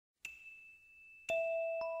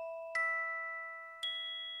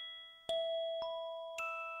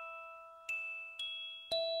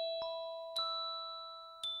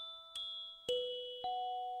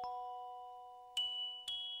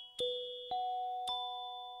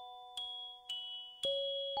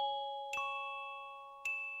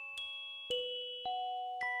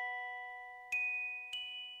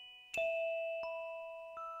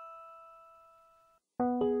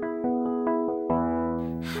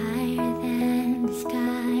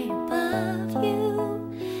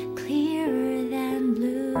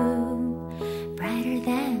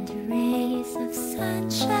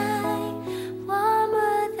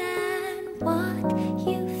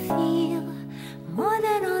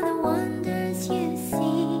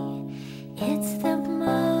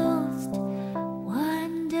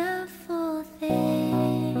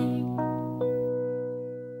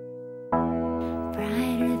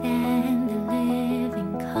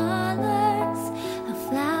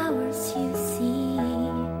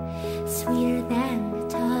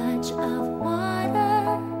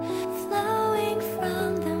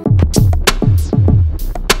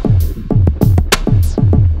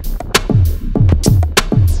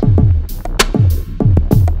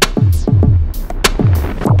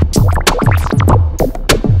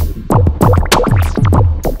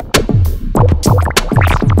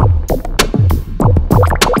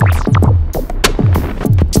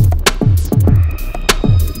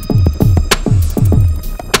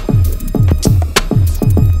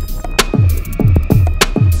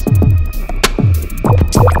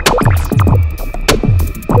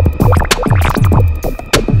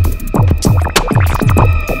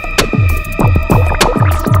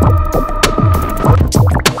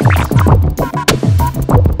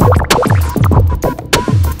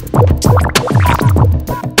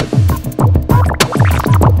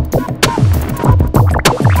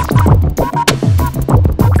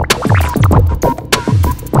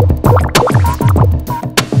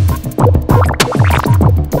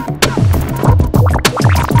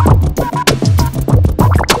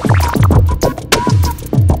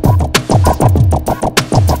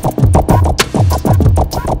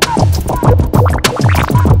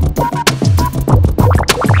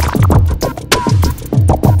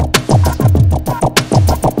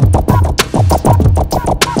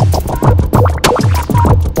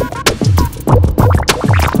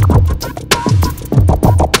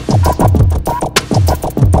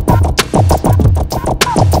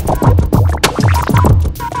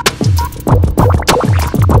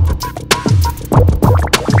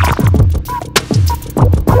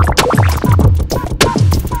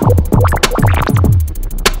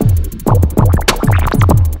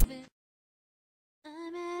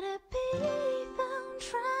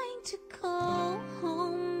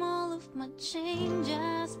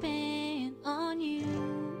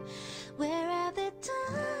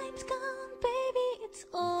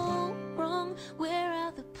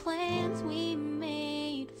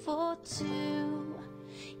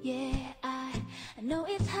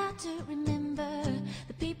to remember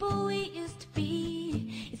the people we used to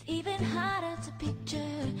be. It's even harder to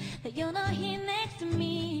picture that you're not here next to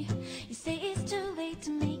me. You say it's too late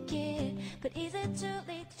to make it, but is it too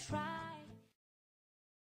late to try?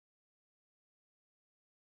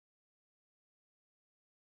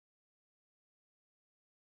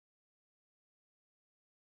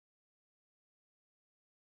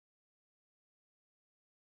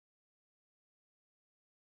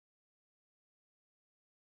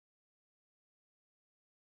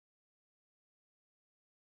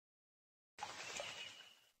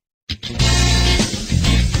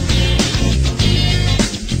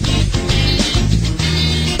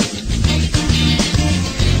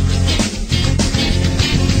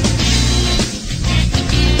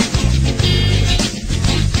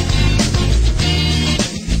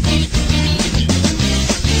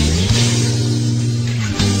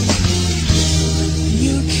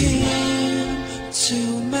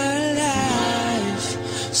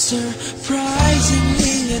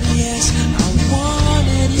 Surprisingly, and yes, I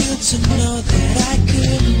wanted you to know that I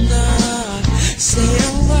could not say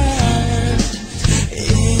a word.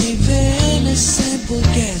 Even a simple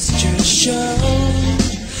gesture showed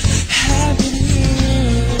having you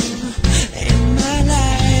in my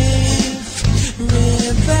life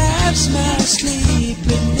revives my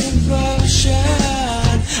sleeping devotion.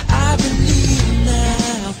 I believe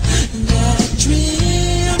now that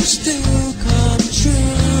dreams do come true.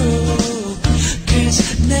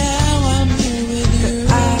 Now I'm here with you. I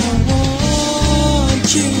want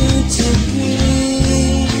you to be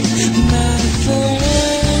my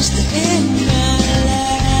first and my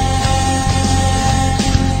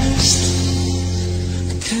last.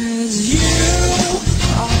 'Cause you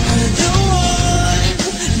are the one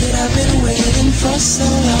that I've been waiting for so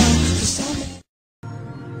long.